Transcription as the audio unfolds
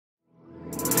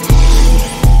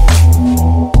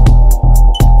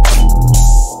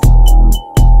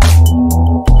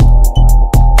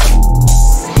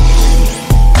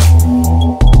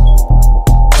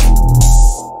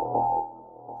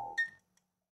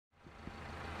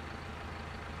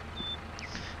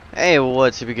Hey,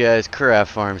 what's up you guys,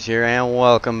 Craft Farms here, and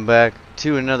welcome back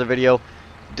to another video.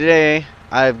 Today,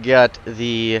 I've got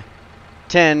the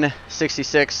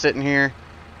 1066 sitting here,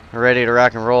 ready to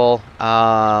rock and roll.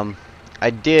 I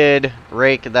did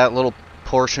rake that little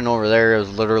portion over there. It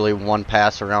was literally one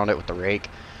pass around it with the rake.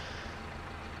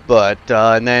 But,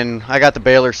 and then I got the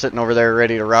baler sitting over there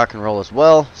ready to rock and roll as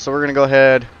well. So we're going to go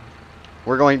ahead,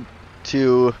 we're going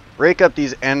to rake up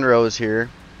these end rows here.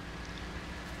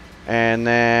 And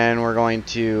then we're going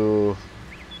to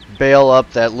bale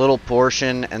up that little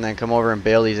portion and then come over and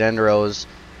bale these end rows.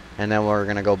 And then we're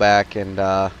going to go back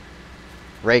and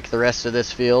rake the rest of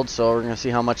this field. So we're going to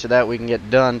see how much of that we can get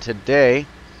done today.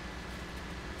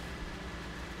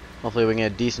 Hopefully we can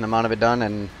get a decent amount of it done.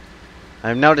 And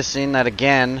I'm noticing that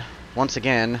once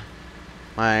again,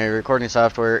 my recording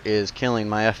software is killing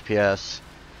my FPS.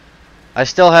 I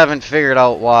still haven't figured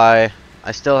out why.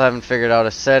 I still haven't figured out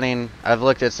a setting. I've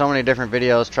looked at so many different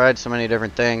videos, tried so many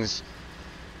different things,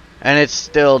 and it's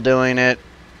still doing it,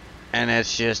 and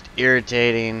it's just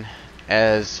irritating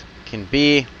as can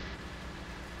be.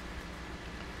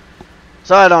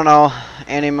 So I don't know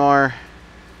anymore.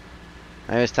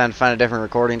 Maybe it's time to find a different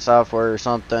recording software or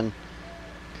something,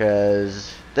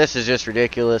 because this is just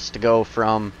ridiculous to go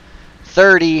from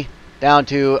 30 down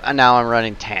to now I'm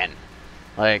running 10.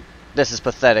 Like, this is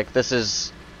pathetic. This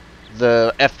is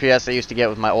the FPS I used to get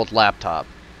with my old laptop.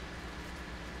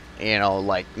 You know,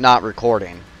 like, not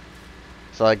recording.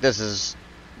 So, like, this is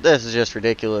just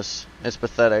ridiculous. It's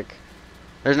pathetic.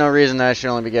 There's no reason that I should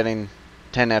only be getting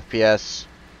 10 FPS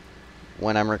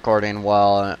when I'm recording,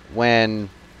 while when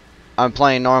I'm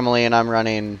playing normally and I'm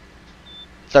running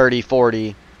 30,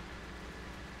 40.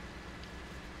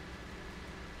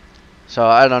 So,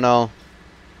 I don't know.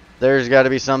 There's got to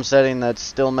be some setting that's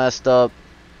still messed up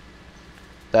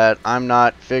that I'm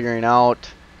not figuring out.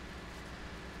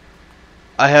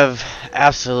 I have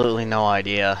absolutely no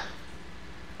idea.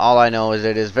 All I know is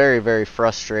it is very, very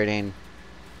frustrating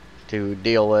to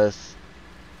deal with,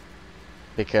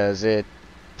 because it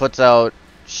puts out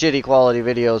shitty quality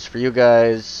videos for you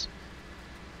guys.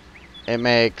 It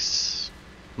makes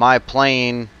my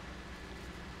playing,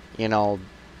 you know,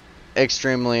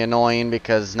 extremely annoying,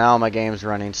 because now my game's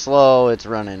running slow, it's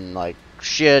running like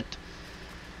shit.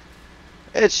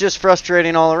 It's just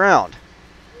frustrating all around.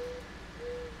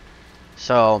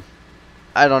 So,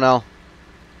 I don't know.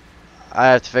 I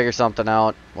have to figure something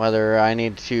out. Whether I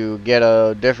need to get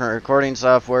a different recording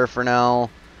software for now,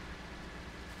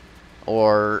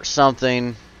 or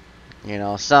something. You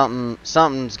know,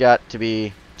 something's got to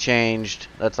be changed.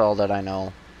 That's all that I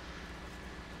know.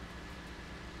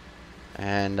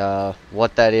 And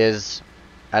what that is,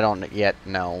 I don't yet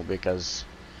know, because,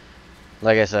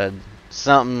 like I said,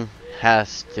 something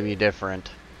has to be different,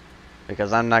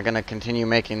 because I'm not going to continue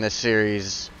making this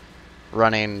series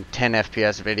running 10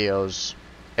 FPS videos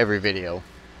every video.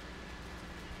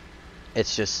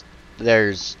 It's just,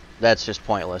 that's just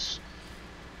pointless.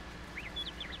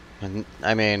 And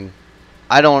I mean,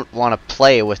 I don't want to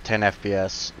play with 10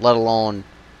 FPS, let alone,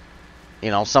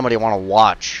 you know, somebody want to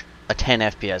watch a 10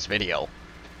 FPS video.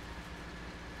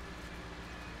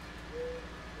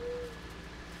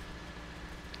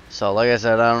 So, like I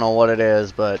said, I don't know what it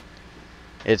is, but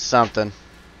it's something,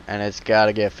 and it's got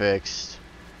to get fixed.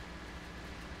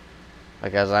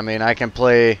 Because, I mean, I can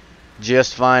play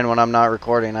just fine when I'm not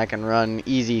recording. I can run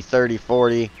easy 30,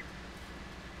 40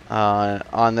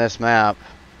 on this map.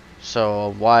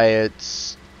 So, why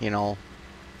it's, you know,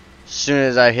 as soon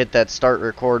as I hit that start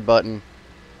record button,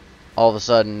 all of a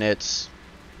sudden it's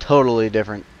totally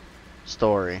different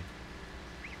story.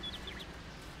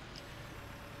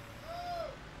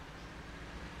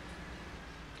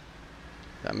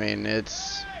 I mean,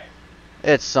 it's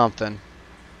something.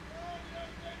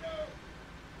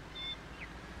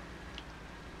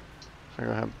 So I'm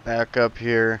gonna back up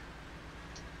here.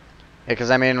 Yeah,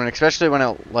 because I mean, especially when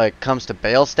it like comes to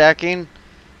bale stacking,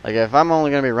 like if I'm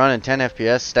only gonna be running 10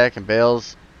 FPS stacking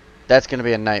bales, that's gonna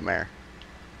be a nightmare.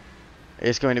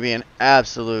 It's going to be an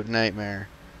absolute nightmare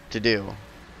to do.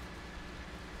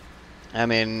 I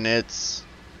mean, it's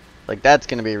like, that's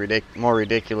going to be more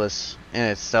ridiculous in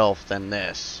itself than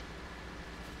this.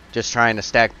 Just trying to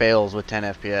stack bales with 10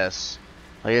 FPS.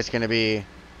 Like, it's going to be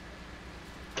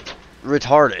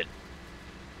retarded.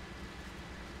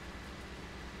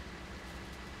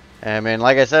 I mean,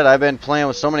 like I said, I've been playing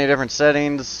with so many different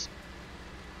settings,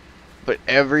 but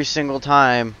every single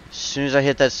time, as soon as I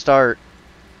hit that start,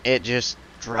 it just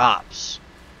drops.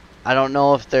 I don't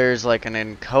know if there's like an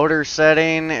encoder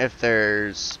setting, if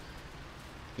there's,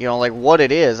 you know, like what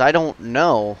it is. I don't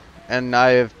know. And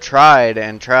I've tried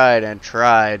and tried and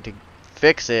tried to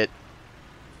fix it,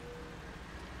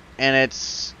 and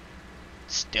it's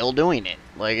still doing it.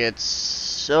 Like, it's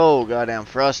so goddamn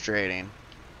frustrating.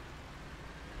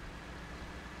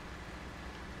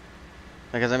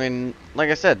 Because, I mean, like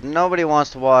I said, nobody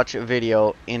wants to watch a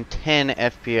video in 10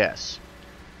 FPS.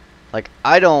 Like,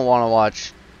 I don't want to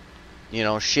watch, you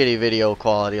know, shitty video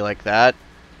quality like that.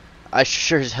 I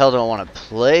sure as hell don't want to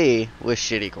play with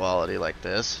shitty quality like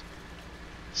this.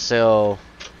 So,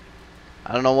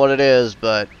 I don't know what it is,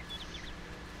 but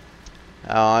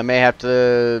I may have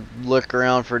to look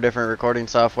around for different recording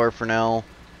software for now.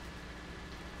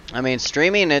 I mean,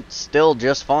 streaming, it's still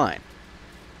just fine.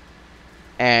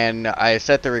 And I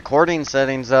set the recording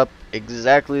settings up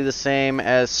exactly the same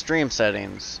as stream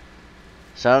settings.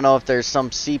 So I don't know if there's some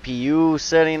CPU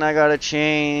setting I gotta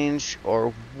change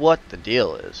or what the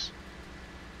deal is.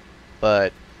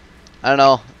 But I don't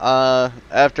know.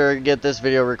 After I get this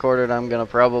video recorded, I'm gonna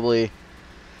probably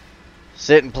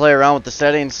sit and play around with the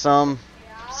settings some,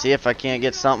 see if I can't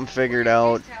get something figured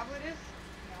out.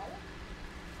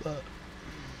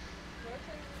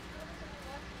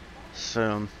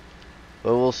 So,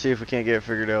 but we'll see if we can't get it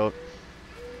figured out.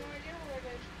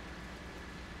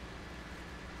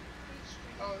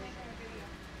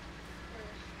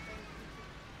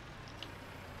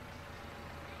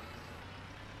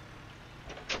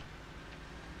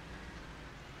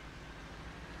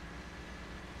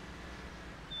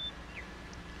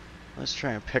 Let's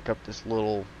try and pick up this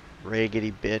little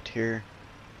raggedy bit here,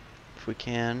 if we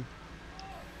can.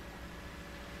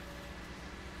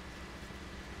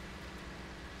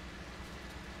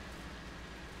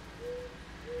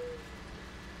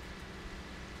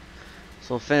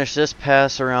 So we'll finish this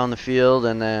pass around the field,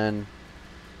 and then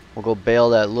we'll go bale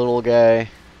that little guy,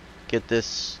 get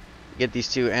these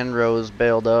two end rows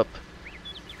baled up,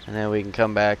 and then we can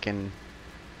come back and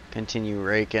continue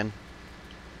raking.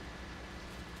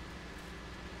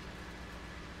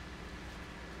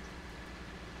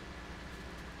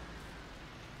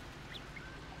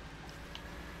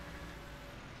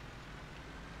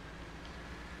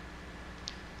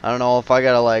 I don't know if I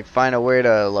gotta like find a way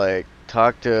to like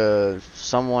talk to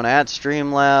someone at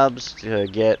Streamlabs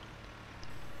to get,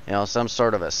 you know, some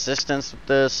sort of assistance with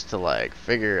this to like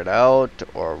figure it out,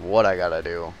 or what I gotta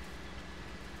do.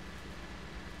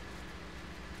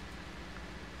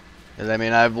 'Cause I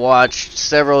mean, I've watched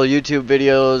several YouTube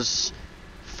videos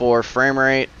for frame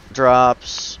rate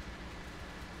drops,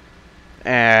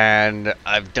 and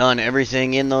I've done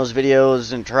everything in those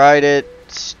videos and tried it,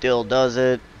 still does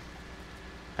it.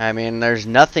 I mean, there's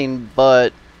nothing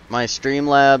but my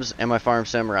Streamlabs and my Farm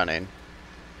Sim running.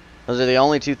 Those are the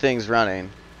only two things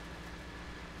running.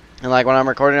 And like when I'm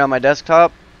recording on my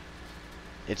desktop,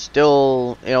 it's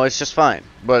still, you know, it's just fine.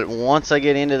 But once I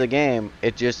get into the game,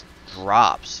 it just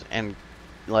drops and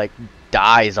like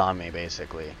dies on me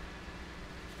basically.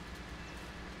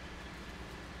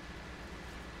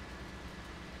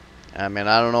 I mean,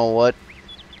 I don't know what,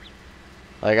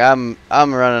 like I'm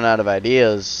running out of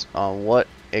ideas on what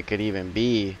it could even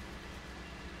be.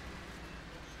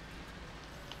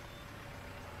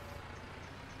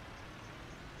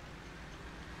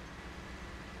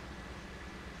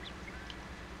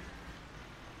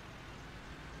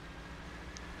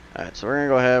 Alright, so we're gonna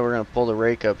go ahead, we're gonna pull the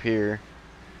rake up here.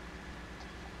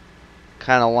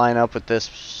 Kinda line up with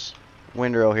this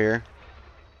windrow here.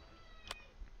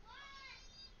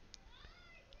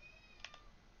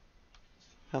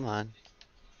 Come on.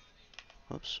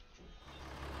 Oops.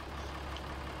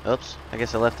 Oops, I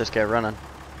guess I left this guy running.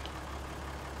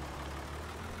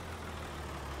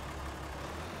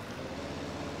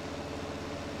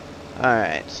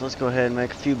 Alright, so let's go ahead and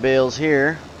make a few bales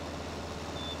here.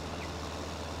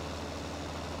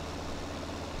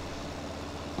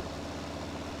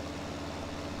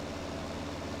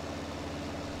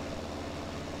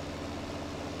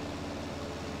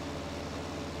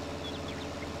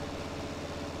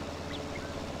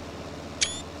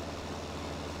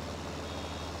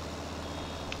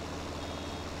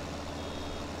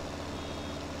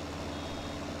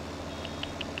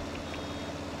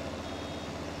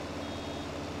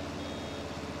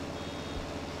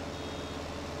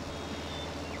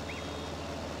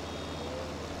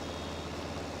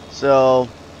 So,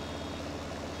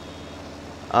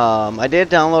 I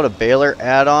did download a baler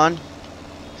add-on.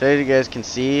 So as you guys can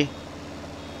see,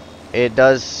 it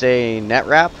does say net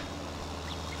wrap.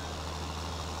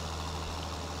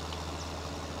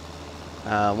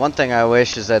 One thing I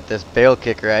wish is that this bale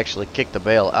kicker actually kicked the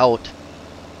bale out,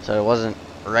 so it wasn't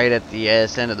right at the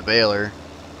ass end of the baler.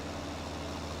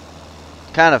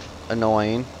 Kind of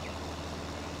annoying.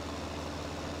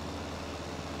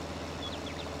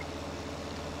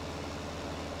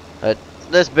 But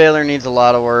this baler needs a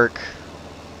lot of work.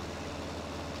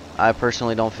 I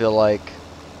personally don't feel like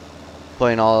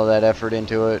putting all of that effort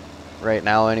into it right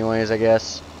now anyways, I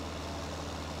guess.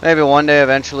 Maybe one day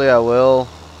eventually I will,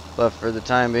 but for the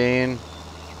time being,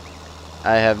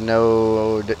 I have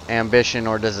no ambition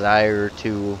or desire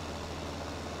to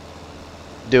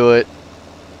do it.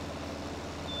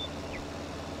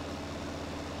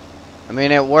 I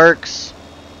mean, it works,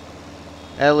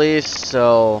 at least,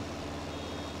 so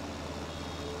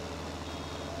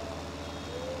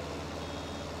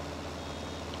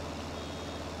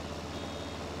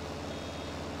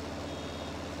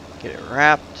get it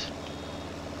wrapped.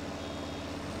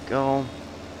 Go.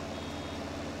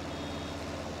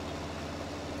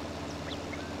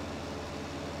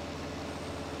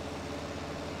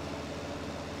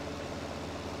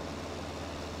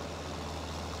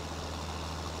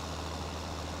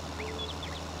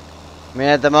 I mean,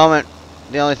 at the moment,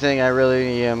 the only thing I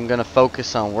really am going to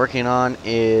focus on working on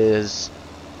is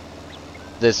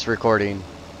this recording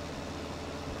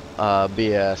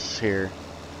BS here.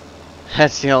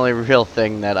 That's the only real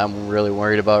thing that I'm really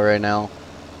worried about right now.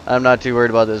 I'm not too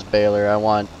worried about this baler. I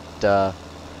want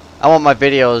my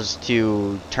videos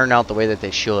to turn out the way that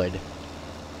they should.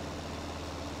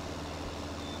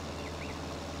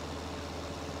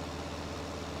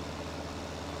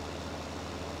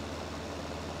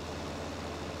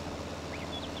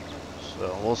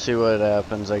 So we'll see what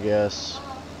happens, I guess.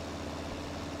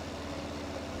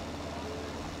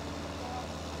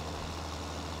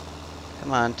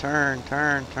 Come on, turn,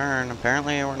 turn, turn.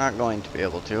 Apparently we're not going to be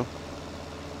able to.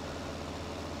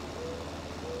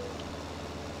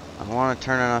 I want to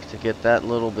turn enough to get that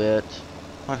little bit.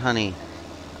 What, honey?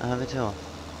 I have it too.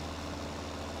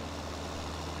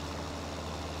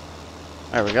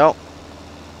 There we go.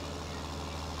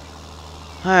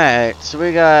 Alright, so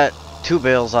we got 2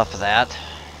 bales off of that.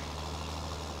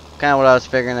 Kind of what I was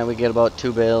figuring, that we get about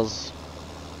 2 bales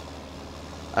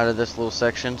out of this little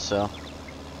section, so.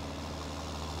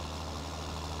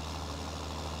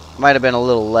 Might have been a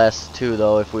little less too,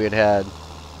 though, if we had had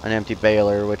an empty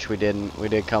baler, which we didn't. We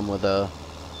did come with a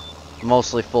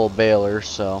mostly full baler,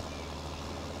 so.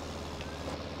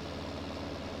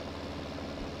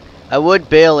 I would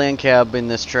bale in cab in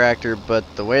this tractor, but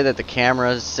the way that the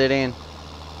camera is sitting,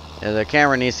 the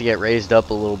camera needs to get raised up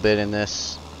a little bit in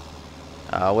this,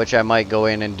 which I might go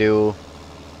in and do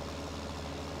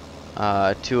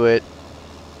to it.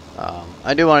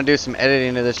 I do want to do some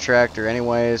editing to this tractor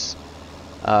anyways,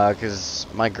 because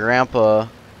my grandpa,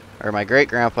 or my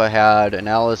great-grandpa, had an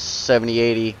Alice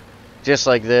 7080 just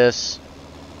like this,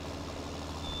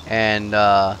 and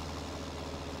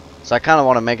so I kind of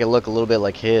want to make it look a little bit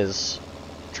like his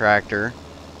tractor.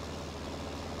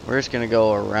 We're just going to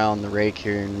go around the rake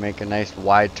here and make a nice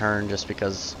wide turn, just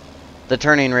because the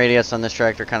turning radius on this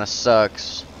tractor kind of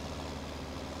sucks.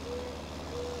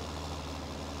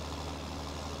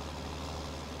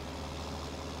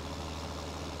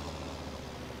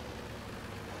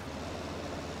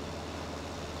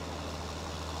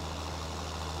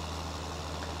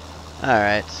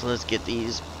 Alright, so let's get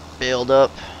these baled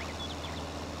up.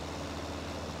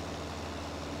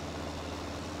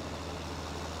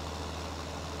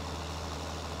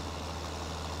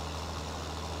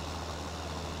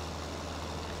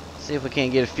 See if we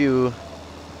can't get a few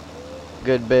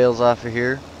good bales off of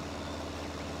here.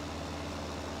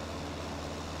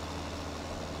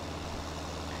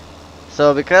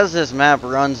 So because this map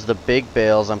runs the big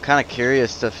bales, I'm kind of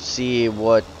curious to see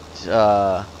what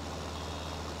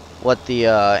the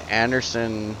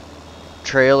Anderson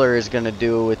trailer is going to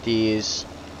do with these,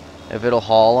 if it'll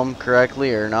haul them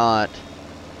correctly or not.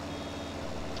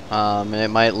 And it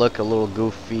might look a little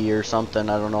goofy or something,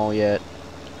 I don't know yet.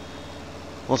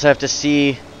 We'll just have to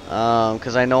see,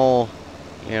 because I know,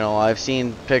 you know, I've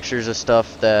seen pictures of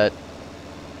stuff that,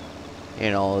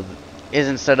 you know,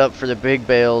 isn't set up for the big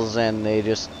bales, and they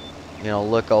just, you know,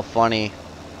 look all funny.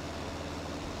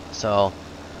 So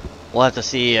we'll have to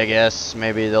see, I guess.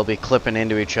 Maybe they'll be clipping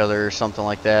into each other or something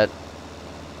like that.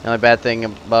 The only bad thing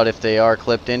about if they are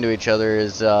clipped into each other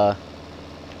is, yeah,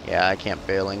 I can't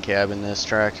bale in cab in this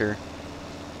tractor.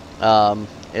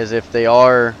 Is if they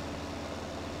are,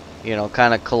 you know,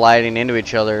 kind of colliding into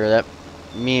each other, that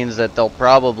means that they'll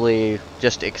probably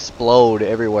just explode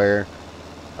everywhere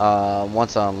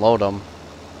once I unload them.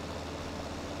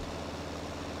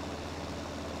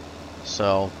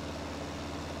 So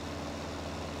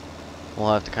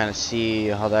we'll have to kind of see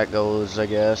how that goes, I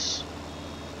guess.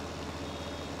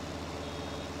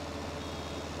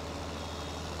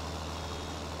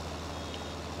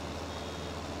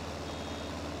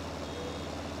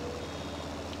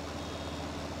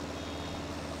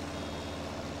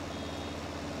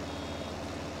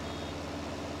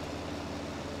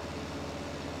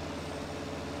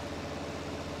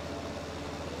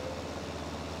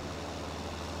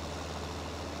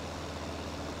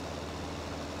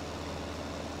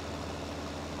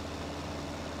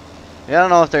 I don't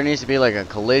know if there needs to be like a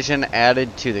collision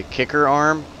added to the kicker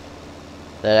arm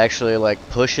that actually like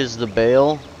pushes the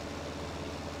bale,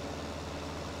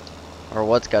 or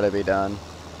what's got to be done.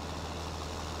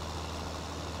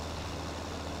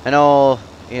 I know,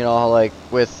 you know, like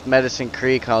with Medicine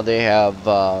Creek, how they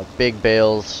have big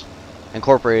bales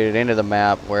incorporated into the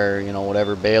map where, you know,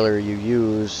 whatever baler you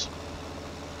use,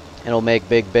 it'll make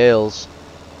big bales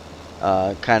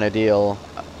kind of deal.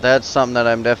 That's something that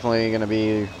I'm definitely going to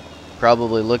be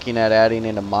probably looking at adding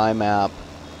into my map.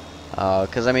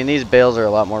 Because, I mean, these bales are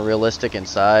a lot more realistic in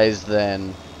size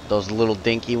than those little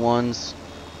dinky ones.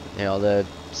 You know, the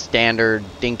standard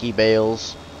dinky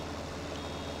bales.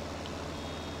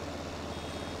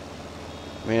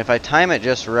 I mean, if I time it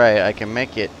just right, I can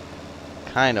make it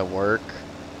kind of work.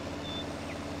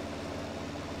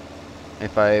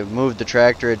 If I move the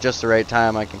tractor at just the right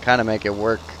time, I can kind of make it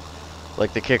work.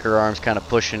 Like the kicker arm's kind of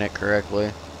pushing it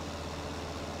correctly.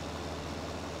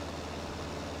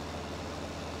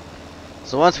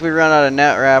 So once we run out of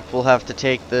net wrap, we'll have to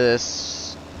take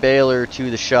this baler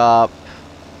to the shop.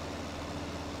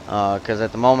 Because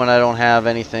at the moment I don't have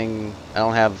anything, I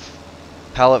don't have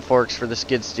pallet forks for the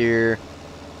skid steer,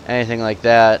 anything like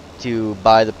that to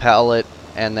buy the pallet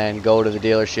and then go to the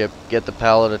dealership, get the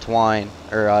pallet of twine,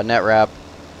 or net wrap,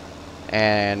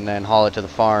 and then haul it to the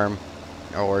farm,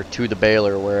 or to the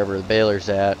baler, wherever the baler's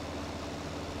at.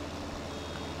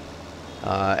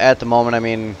 At the moment, I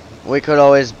mean, we could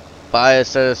always buy a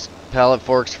set of pallet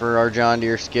forks for our John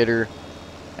Deere skidder,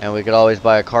 and we could always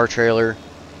buy a car trailer,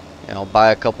 you know,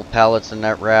 buy a couple pallets of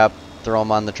net wrap, throw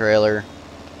them on the trailer.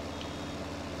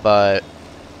 But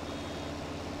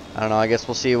I don't know, I guess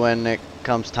we'll see when it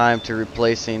comes time to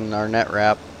replacing our net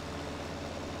wrap.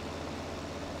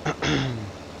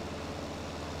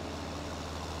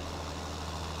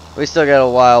 We still got a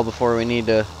while before we need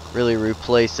to really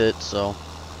replace it, so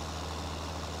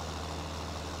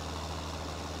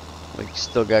we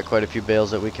still got quite a few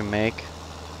bales that we can make.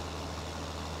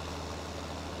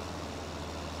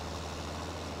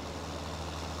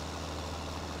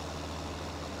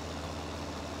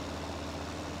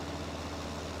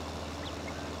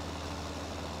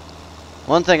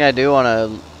 One thing I do want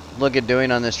to look at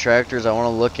doing on this tractor is I want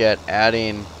to look at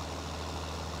adding.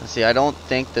 Let's see, I don't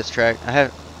think this tractor.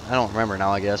 I don't remember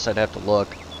now. I guess I'd have to look,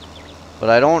 but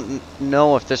I don't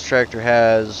know if this tractor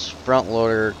has front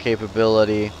loader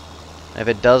capability. If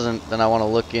it doesn't, then I want to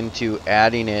look into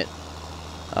adding it,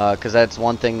 because that's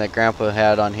one thing that Grandpa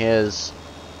had on his.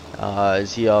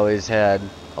 Is he always had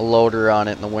a loader on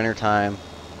it in the wintertime.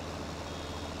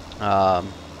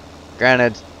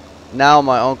 Granted, now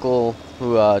my uncle,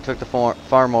 who took the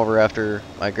farm over after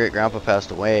my great grandpa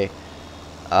passed away,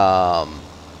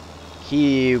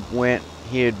 he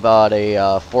had bought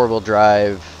a four-wheel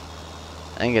drive.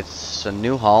 I think it's a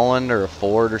New Holland or a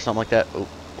Ford or something like that. Oh,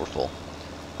 we're full.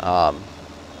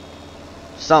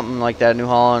 Something like that, New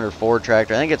Holland or Ford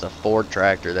tractor. I think it's a Ford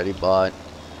tractor that he bought.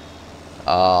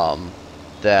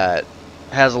 That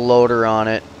has a loader on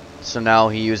it, so now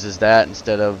he uses that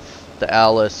instead of the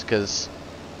Alice, because,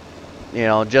 you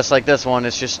know, just like this one,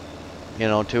 it's just, you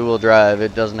know, two-wheel drive.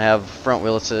 It doesn't have front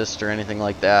wheel assist or anything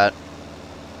like that.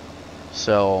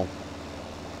 So,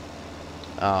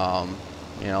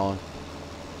 you know,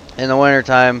 in the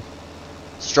wintertime,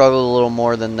 struggled a little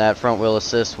more than that front wheel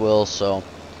assist will, so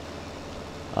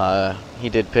he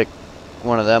did pick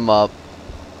one of them up.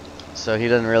 So he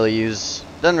doesn't really use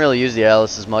the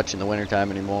Alice as much in the wintertime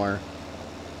anymore,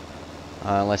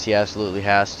 unless he absolutely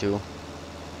has to.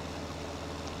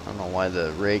 I don't know why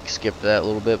the rake skipped that a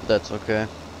little bit, but that's okay.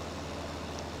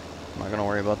 I'm not gonna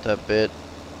worry about that bit.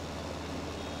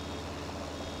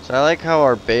 So I like how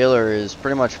our baler is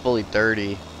pretty much fully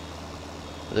dirty.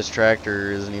 This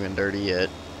tractor isn't even dirty yet.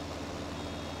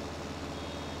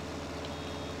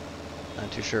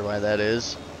 Not too sure why that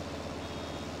is.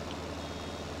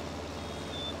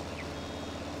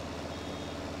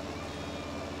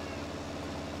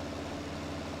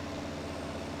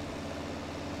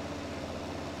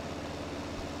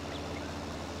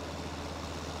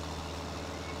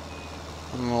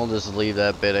 And we'll just leave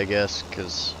that bit, I guess,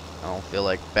 because I don't feel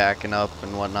like backing up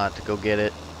and whatnot to go get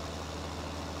it.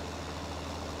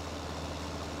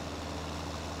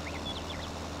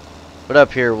 But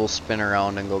up here, we'll spin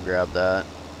around and go grab that.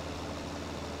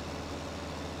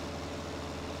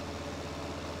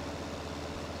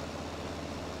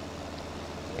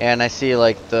 And I see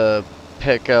like the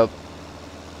pickup,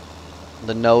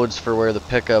 the nodes for where the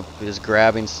pickup is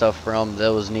grabbing stuff from,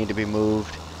 those need to be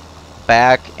moved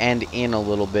back and in a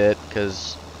little bit,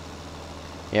 because,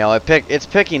 you know, it's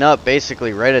picking up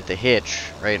basically right at the hitch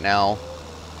right now.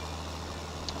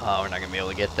 We're not gonna be able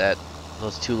to get that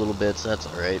those two little bits. That's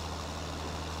alright.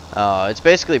 It's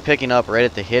basically picking up right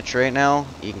at the hitch right now.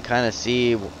 You can kind of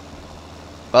see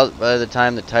by the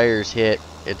time the tires hit,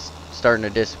 it's starting to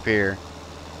disappear.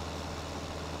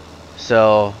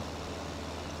 So,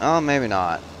 oh, maybe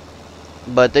not.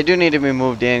 But they do need to be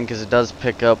moved in because it does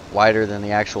pick up wider than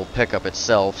the actual pickup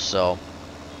itself. So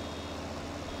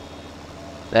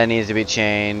that needs to be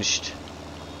changed.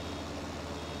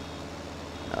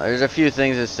 There's a few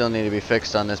things that still need to be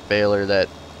fixed on this baler that,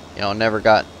 you know, never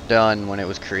got done when it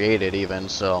was created even,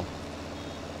 so.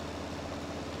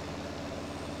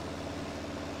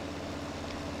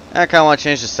 I kind of want to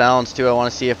change the sounds too. I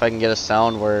want to see if I can get a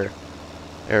sound where,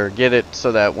 or get it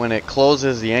so that when it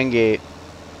closes the end gate,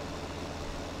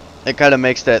 it kind of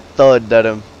makes that thud that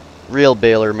a real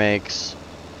baler makes,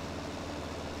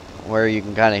 where you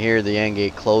can kind of hear the end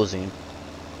gate closing.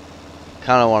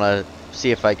 Kind of want to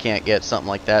see if I can't get something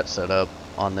like that set up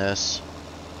on this.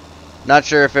 Not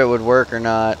sure if it would work or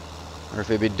not, or if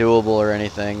it'd be doable or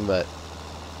anything, but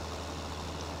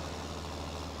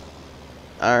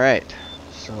alright,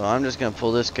 so I'm just gonna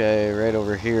pull this guy right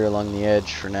over here along the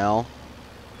edge for now.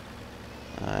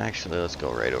 Actually, let's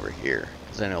go right over here,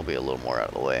 because then it'll be a little more out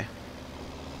of the way.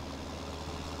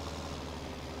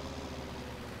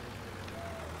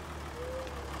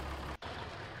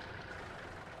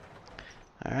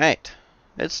 Alright,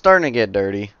 it's starting to get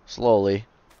dirty, slowly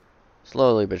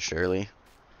but surely.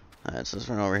 Alright, so let's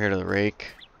run over here to the rake.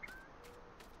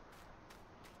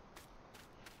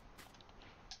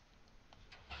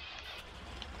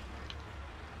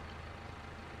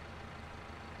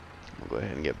 We'll go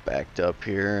ahead and get backed up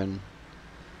here, and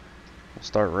we'll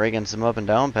start raking some up and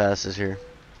down passes here.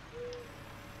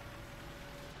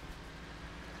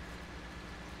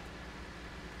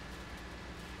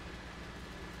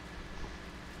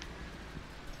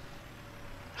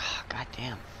 God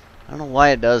damn. I don't know why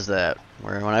it does that,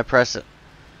 where when I press it,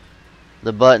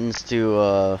 the buttons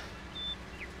to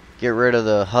get rid of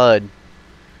the HUD,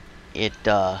 it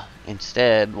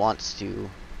instead wants to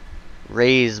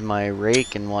raise my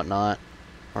rake and whatnot,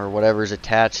 or whatever's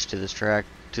attached to this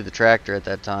to the tractor at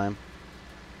that time.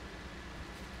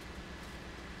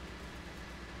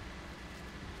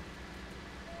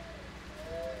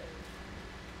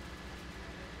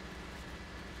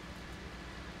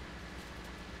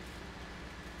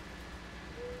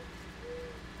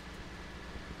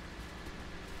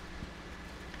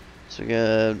 So we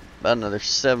got about another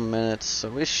 7 minutes, so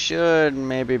we should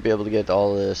maybe be able to get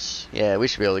all this. Yeah, we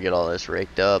should be able to get all this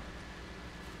raked up.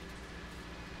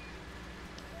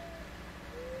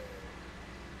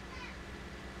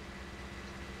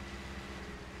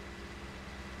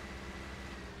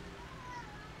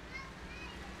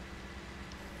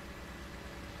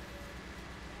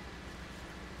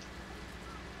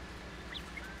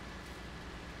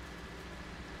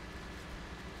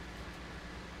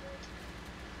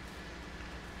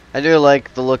 I do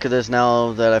like the look of this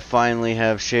now that I finally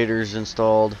have shaders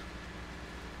installed.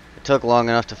 It took long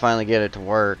enough to finally get it to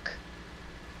work.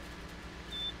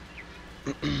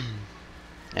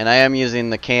 And I am using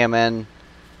the KMN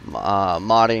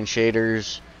modding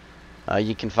shaders.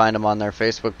 You can find them on their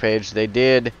Facebook page. They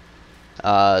did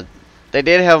have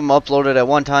them uploaded at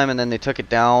one time and then they took it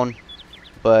down.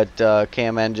 But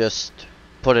KMN just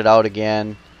put it out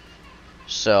again.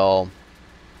 So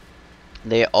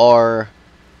they are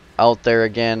out there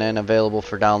again and available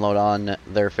for download on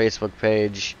their Facebook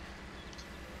page.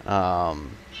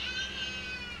 And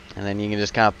then you can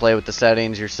just kind of play with the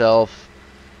settings yourself.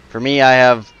 For me, I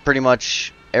have pretty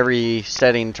much every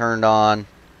setting turned on,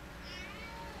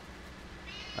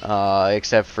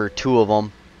 except for two of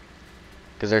them,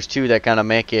 because there's two that kind of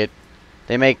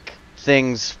make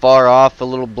things far off a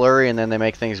little blurry, and then they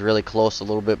make things really close a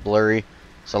little bit blurry.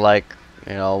 So like,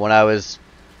 you know, when I was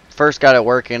first got it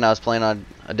working, I was playing on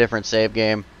a different save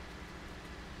game.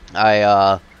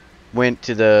 I went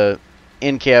to the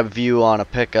in-cab view on a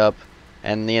pickup,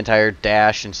 and the entire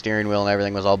dash and steering wheel and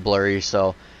everything was all blurry,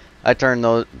 so I turned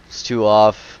those two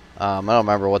off. I don't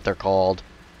remember what they're called,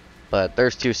 but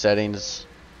there's two settings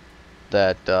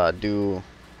that do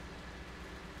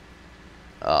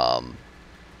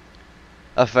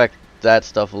affect that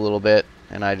stuff a little bit,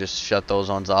 and I just shut those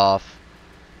ones off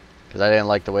because I didn't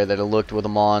like the way that it looked with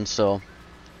them on, so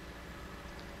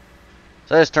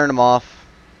I just turned them off.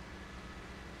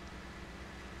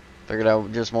 Figured I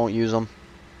just won't use them.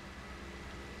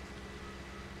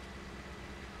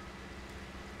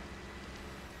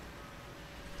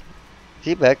 Is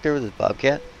he back there with his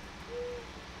Bobcat?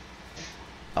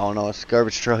 Oh no, it's a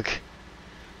garbage truck.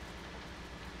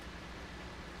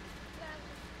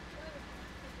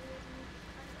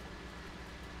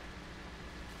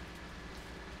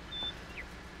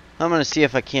 I'm gonna see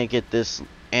if I can't get this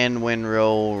end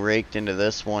windrow raked into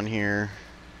this one here.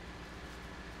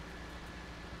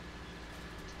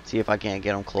 See if I can't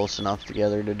get them close enough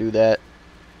together to do that.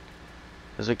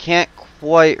 Because we can't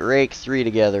quite rake 3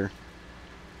 together.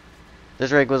 If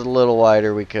this rake was a little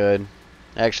wider, we could.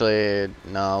 Actually,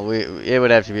 no, it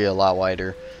would have to be a lot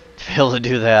wider to be able to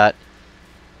do that.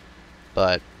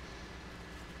 But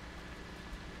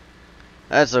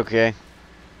that's okay.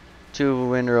 2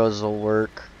 windrows will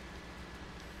work.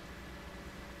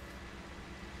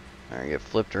 Alright, get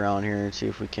flipped around here and see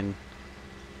if we can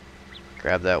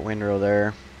grab that windrow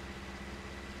there.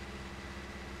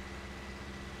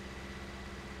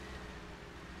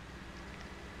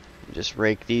 Just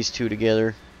rake these 2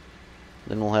 together.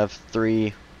 Then we'll have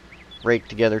 3 raked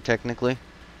together technically.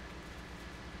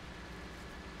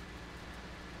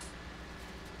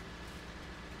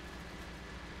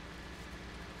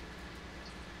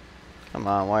 Come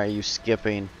on, why are you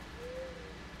skipping?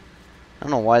 I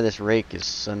don't know why this rake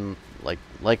is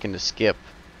liking to skip.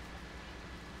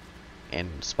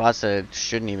 And spots that it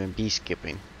shouldn't even be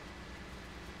skipping.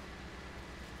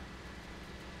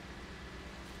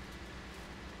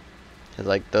 Cause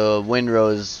like the windrow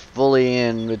is fully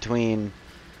in between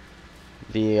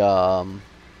the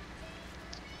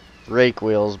rake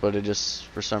wheels, but it just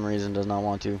for some reason does not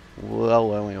want to.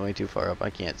 Well, I went way too far up. I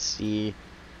can't see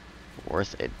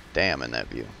worth a damn in that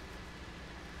view.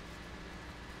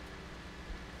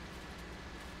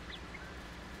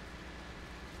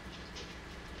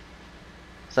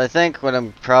 So I think what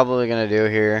I'm probably gonna do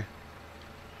here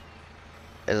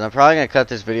is I'm probably gonna cut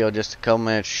this video just a couple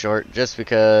minutes short, just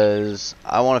because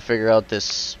I want to figure out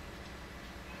this,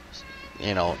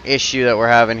 you know, issue that we're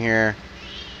having here,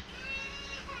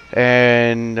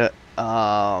 and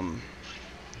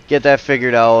get that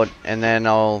figured out, and then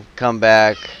I'll come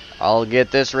back. I'll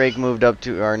get this rake moved up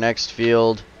to our next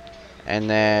field, and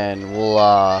then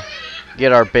we'll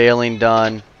get our baling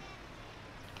done,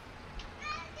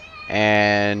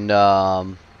 and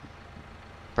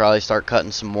probably start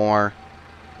cutting some more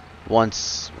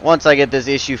once I get this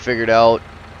issue figured out,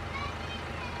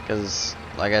 because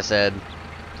like I said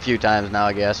a few times now,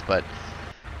 I guess, but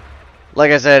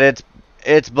like I said,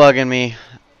 it's bugging me.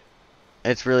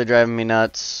 It's really driving me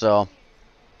nuts. So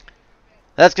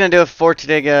that's gonna do it for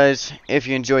today, guys. If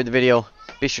you enjoyed the video,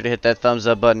 be sure to hit that thumbs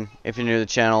up button. If you're new to the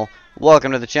channel,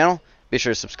 welcome to the channel. Be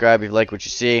sure to subscribe if you like what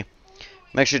you see.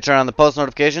 Make sure to turn on the post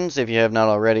notifications if you have not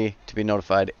already, to be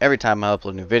notified every time I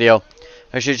upload a new video.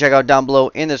 Make sure to check out down below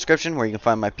in the description where you can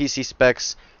find my PC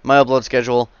specs, my upload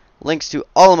schedule, links to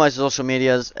all of my social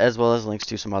medias, as well as links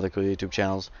to some other cool YouTube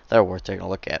channels that are worth taking a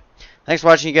look at. Thanks for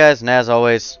watching, you guys, and as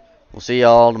always, we'll see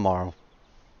y'all tomorrow.